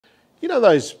You know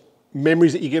those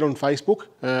memories that you get on Facebook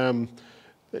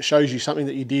that shows you something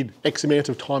that you did X amount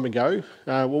of time ago?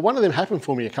 Well, one of them happened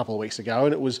for me a couple of weeks ago,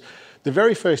 and it was the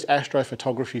very first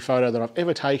astrophotography photo that I've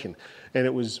ever taken. And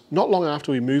it was not long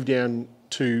after we moved down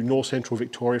to north central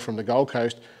Victoria from the Gold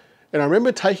Coast. And I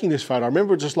remember taking this photo. I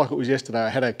remember it just like it was yesterday. I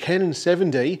had a Canon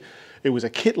 7D. It was a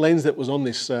kit lens that was on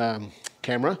this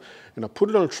camera, and I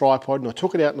put it on a tripod and I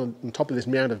took it out on top of this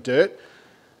mound of dirt,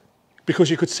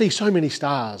 because you could see so many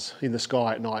stars in the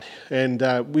sky at night, and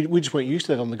we just weren't used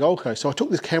to that on the Gold Coast. So I took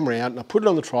this camera out and I put it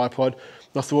on the tripod,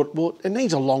 and I thought, well, it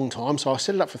needs a long time, so I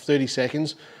set it up for 30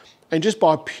 seconds, and just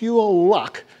by pure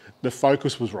luck, the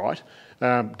focus was right.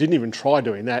 Didn't even try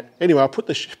doing that. Anyway, I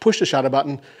pushed the shutter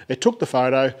button, it took the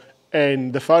photo,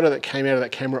 and the photo that came out of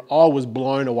that camera, I was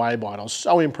blown away by it. I was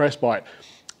so impressed by it.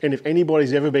 And if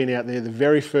anybody's ever been out there, the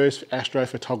very first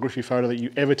astrophotography photo that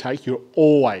you ever take, you're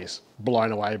always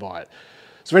blown away by it.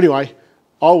 So anyway,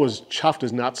 I was chuffed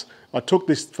as nuts. I took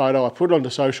this photo, I put it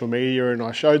onto social media, and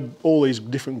I showed all these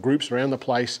different groups around the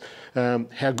place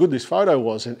how good this photo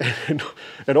was.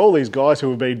 And all these guys who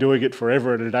have been doing it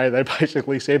forever and a day, they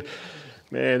basically said,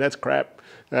 man, that's crap.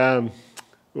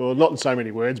 Well, not in so many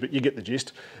words, but you get the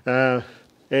gist.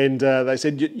 They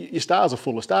said, your stars are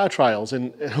full of star trails.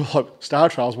 And I'm like, star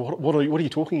trails? What are you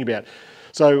talking about?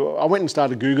 So I went and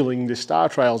started Googling this star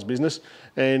trails business,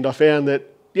 and I found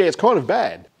that, yeah, it's kind of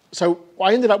bad. So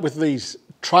I ended up with these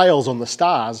trails on the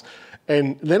stars,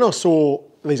 and then I saw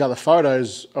these other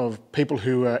photos of people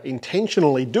who are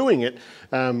intentionally doing it,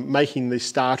 making this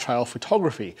star trail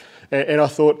photography. And I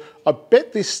thought, I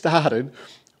bet this started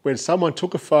when someone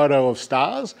took a photo of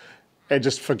stars and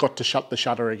just forgot to shut the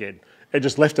shutter again. And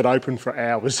just left it open for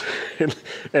hours and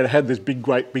it had this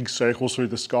great big circles through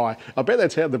the sky. I bet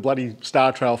that's how the bloody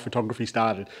star trail photography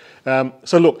started.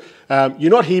 So look,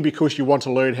 you're not here because you want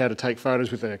to learn how to take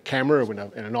photos with a camera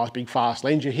and a nice big fast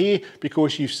lens. You're here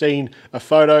because you've seen a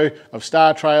photo of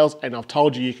star trails, and I've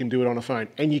told you can do it on a phone,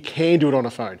 and you can do it on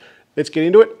a phone. Let's get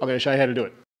into it. I'm going to show you how to do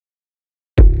it.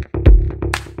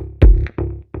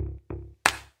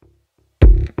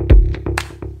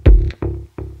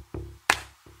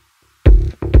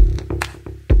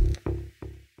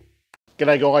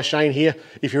 G'day guys, Shane here.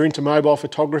 If you're into mobile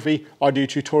photography, I do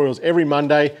tutorials every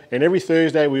Monday, and every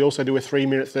Thursday we also do a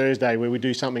 3-minute Thursday where we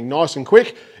do something nice and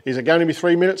quick. Is it going to be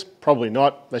 3 minutes? Probably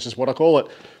not. That's just what I call it.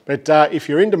 But if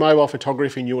you're into mobile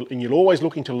photography and you're always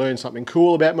looking to learn something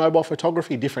cool about mobile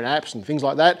photography, different apps and things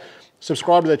like that,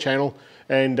 subscribe to the channel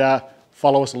and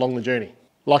follow us along the journey.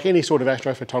 Like any sort of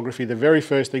astrophotography, the very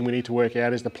first thing we need to work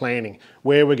out is the planning.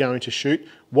 Where we're going to shoot,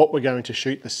 what we're going to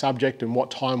shoot, the subject, and what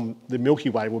time the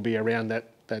Milky Way will be around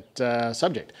that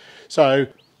subject. So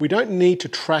we don't need to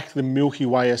track the Milky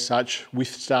Way as such with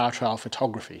star trail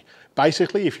photography.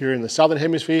 Basically, if you're in the southern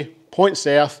hemisphere, point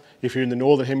south. If you're in the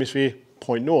northern hemisphere,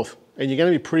 point north. And you're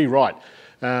going to be pretty right.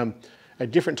 At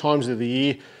different times of the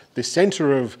year, the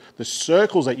center of the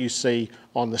circles that you see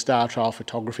on the star trail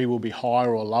photography will be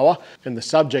higher or lower, and the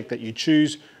subject that you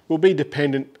choose will be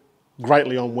dependent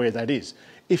greatly on where that is.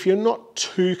 If you're not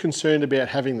too concerned about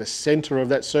having the center of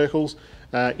that circles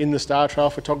in the star trail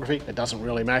photography, it doesn't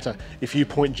really matter. If you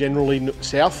point generally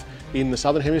south in the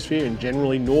southern hemisphere and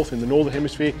generally north in the northern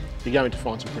hemisphere, you're going to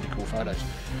find some pretty cool photos.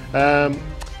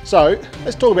 So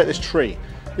let's talk about this tree.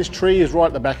 This tree is right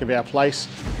at the back of our place.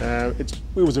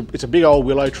 It's a big old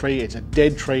willow tree. It's a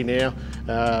dead tree now.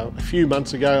 A few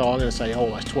months ago, I'm going to say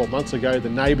almost 12 months ago, the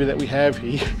neighbour that we have,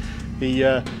 he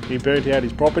burnt out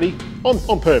his property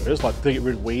on purpose, like to get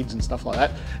rid of weeds and stuff like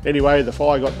that. Anyway, the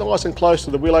fire got nice and close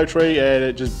to the willow tree, and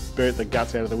it just burnt the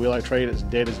guts out of the willow tree, and it's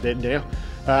dead as dead now.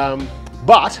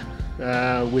 But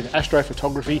with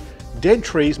astrophotography, dead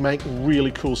trees make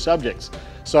really cool subjects.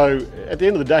 So at the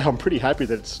end of the day, I'm pretty happy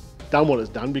that it's done what it's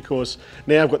done, because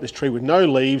now I've got this tree with no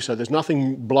leaves, so there's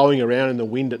nothing blowing around in the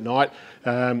wind at night.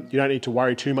 You don't need to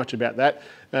worry too much about that,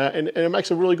 and it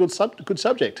makes a really good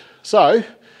subject. So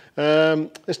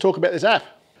let's talk about this app.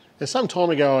 Now, some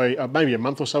time ago, maybe a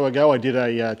month or so ago, I did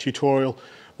a tutorial,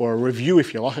 or a review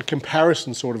if you like, a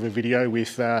comparison sort of a video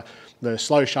with the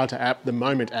slow shutter app, the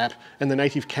Moment app, and the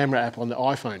native camera app on the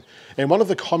iPhone. And one of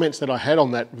the comments that I had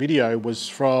on that video was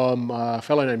from a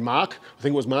fellow named Mark, I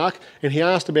think it was Mark, and he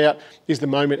asked about, is the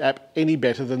Moment app any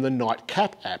better than the Night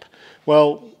Cap app?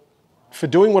 Well, for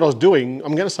doing what I was doing,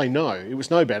 I'm going to say no, it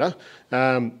was no better.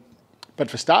 But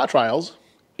for star trails,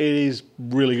 it is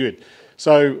really good.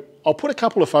 So I'll put a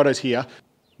couple of photos here.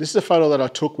 This is a photo that I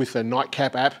took with the Night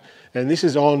Cap app, and this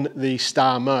is on the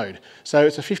star mode. So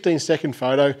it's a 15-second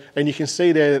photo, and you can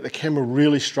see there that the camera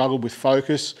really struggled with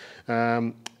focus,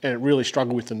 and it really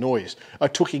struggled with the noise. I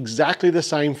took exactly the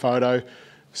same photo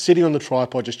sitting on the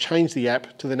tripod, just change the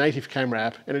app to the native camera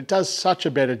app, and it does such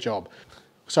a better job.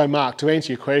 So Mark, to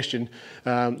answer your question,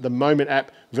 the Moment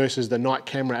app versus the Night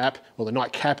Camera app or the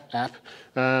Night Cap app,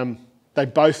 they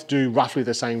both do roughly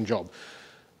the same job.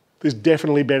 There's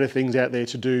definitely better things out there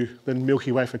to do than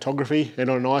Milky Way photography, and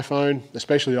on an iPhone,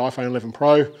 especially the iPhone 11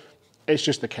 Pro, it's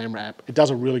just the camera app. It does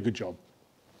a really good job.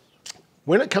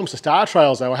 When it comes to star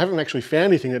trails though, I haven't actually found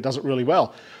anything that does it really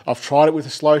well. I've tried it with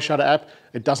the slow shutter app,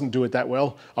 it doesn't do it that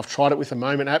well. I've tried it with the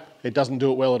Moment app, it doesn't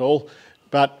do it well at all.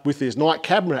 But with this Night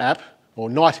Camera app, or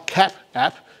Night Cap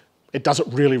app, it does it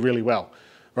really, really well.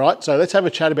 Right, so let's have a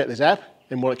chat about this app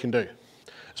and what it can do.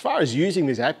 As far as using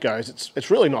this app goes, it's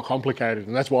really not complicated,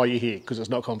 and that's why you're here, because it's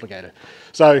not complicated.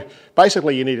 So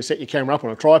basically you need to set your camera up on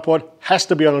a tripod, has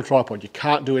to be on a tripod. You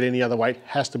can't do it any other way, it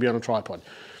has to be on a tripod.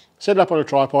 Set it up on a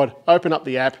tripod, open up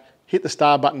the app, hit the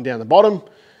star button down the bottom,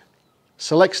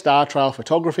 select Star Trail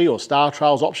Photography or Star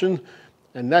Trails option,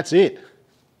 and that's it.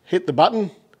 Hit the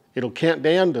button, it'll count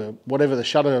down to whatever the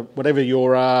shutter, whatever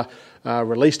your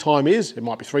release time is. It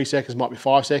might be 3 seconds, might be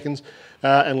 5 seconds,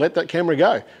 and let that camera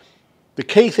go. The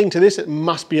key thing to this, it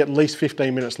must be at least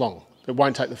 15 minutes long. It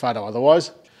won't take the photo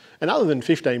otherwise. And other than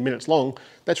 15 minutes long,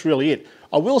 that's really it.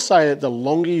 I will say that the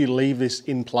longer you leave this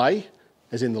in play,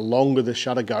 as in the longer the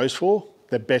shutter goes for,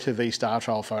 the better these star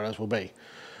trail photos will be.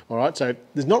 All right, so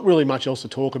there's not really much else to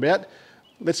talk about.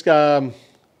 Let's cut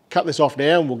this off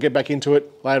now and we'll get back into it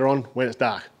later on when it's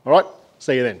dark. All right,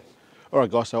 see you then. All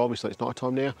right guys, so obviously it's night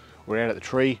time now. We're out at the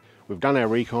tree, we've done our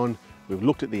recon, we've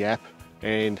looked at the app,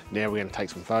 and now we're gonna take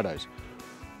some photos.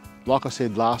 Like I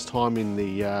said last time in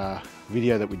the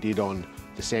video that we did on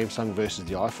the Samsung versus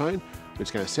the iPhone, we're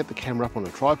just going to set the camera up on a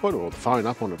tripod, or the phone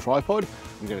up on a tripod.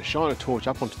 I'm going to shine a torch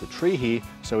up onto the tree here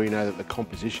so we know that the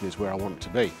composition is where I want it to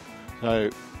be. So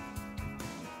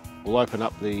we'll open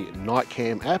up the Night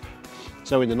Cam app.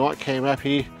 So in the Night Cam app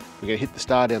here, we're going to hit the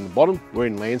star down the bottom. We're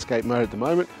in landscape mode at the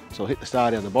moment, so I'll hit the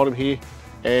star down the bottom here,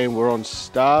 and we're on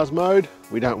stars mode.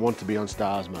 We don't want to be on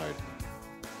stars mode.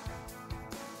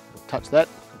 I'll touch that.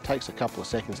 It takes a couple of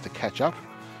seconds to catch up,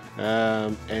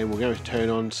 and we're going to turn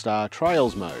on Star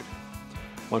Trails mode.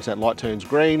 Once that light turns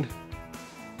green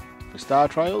for Star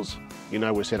Trails, you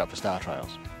know we're set up for Star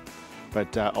Trails.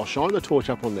 But I'll shine the torch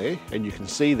up on there, and you can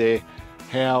see there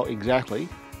how exactly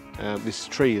this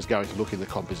tree is going to look in the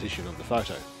composition of the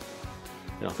photo.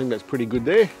 And I think that's pretty good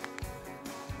there.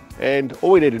 And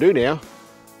all we need to do now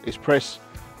is press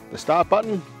the start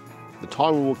button, the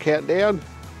timer will count down,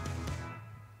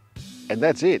 and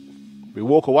that's it. We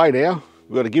walk away now.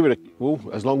 We've got to give it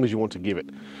as long as you want to give it.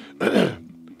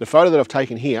 The photo that I've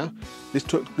taken here, this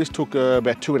took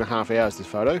about 2.5 hours, this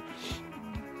photo.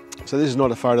 So this is not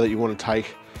a photo that you want to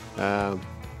take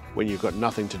when you've got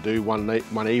nothing to do one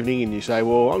evening and you say,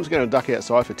 well, I'm just going to duck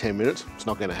outside for 10 minutes. It's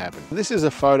not going to happen. This is a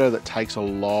photo that takes a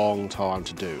long time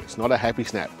to do. It's not a happy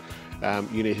snap.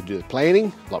 You need to do the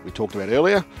planning, like we talked about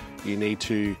earlier. You need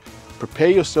to prepare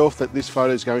yourself that this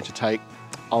photo is going to take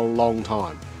a long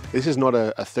time. This is not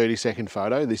a 30-second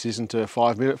photo. This isn't a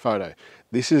 5-minute photo.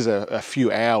 This is a few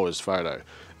hours photo,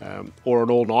 or an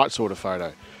all-night sort of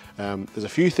photo. There's a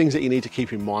few things that you need to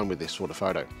keep in mind with this sort of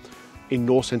photo. In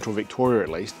North Central Victoria at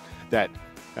least, that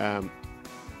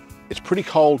it's pretty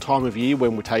cold time of year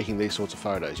when we're taking these sorts of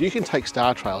photos. You can take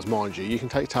star trails, mind you, you can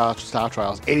take star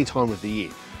trails any time of the year.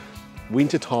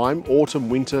 Winter time, autumn,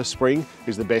 winter, spring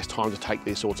is the best time to take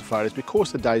these sorts of photos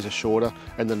because the days are shorter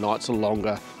and the nights are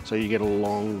longer, so you get a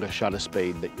longer shutter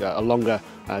speed, a longer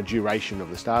duration of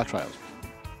the star trails.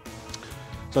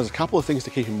 So there's a couple of things to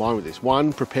keep in mind with this.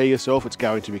 One, prepare yourself, it's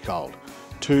going to be cold.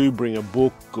 Two, bring a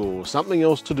book or something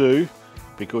else to do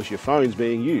because your phone's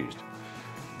being used.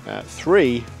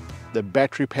 Three, the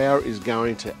battery power is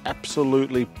going to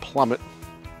absolutely plummet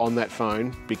on that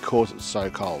phone because it's so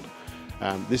cold.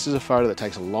 This is a photo that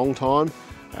takes a long time.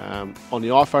 On the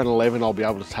iPhone 11, I'll be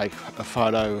able to take a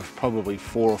photo of probably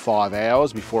 4 or 5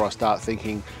 hours before I start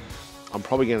thinking, I'm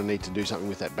probably going to need to do something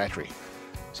with that battery.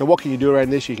 So what can you do around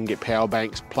this? You can get power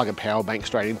banks, plug a power bank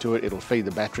straight into it. It'll feed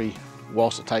the battery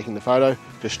whilst it's taking the photo.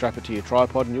 Just strap it to your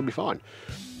tripod and you'll be fine.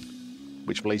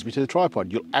 Which leads me to the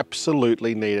tripod. You'll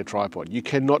absolutely need a tripod. You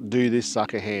cannot do this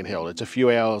sucker handheld. It's a few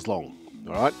hours long,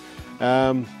 all right?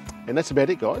 And that's about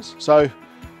it, guys. So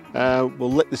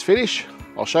we'll let this finish.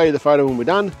 I'll show you the photo when we're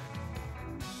done.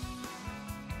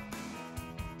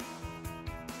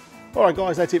 All right,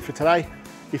 guys, that's it for today.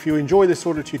 If you enjoy this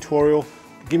sort of tutorial,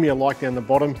 give me a like down the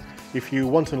bottom. If you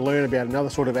want to learn about another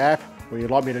sort of app, or you'd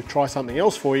like me to try something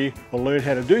else for you, or learn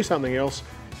how to do something else,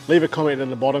 leave a comment down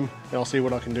the bottom and I'll see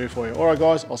what I can do for you. All right,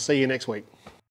 guys, I'll see you next week.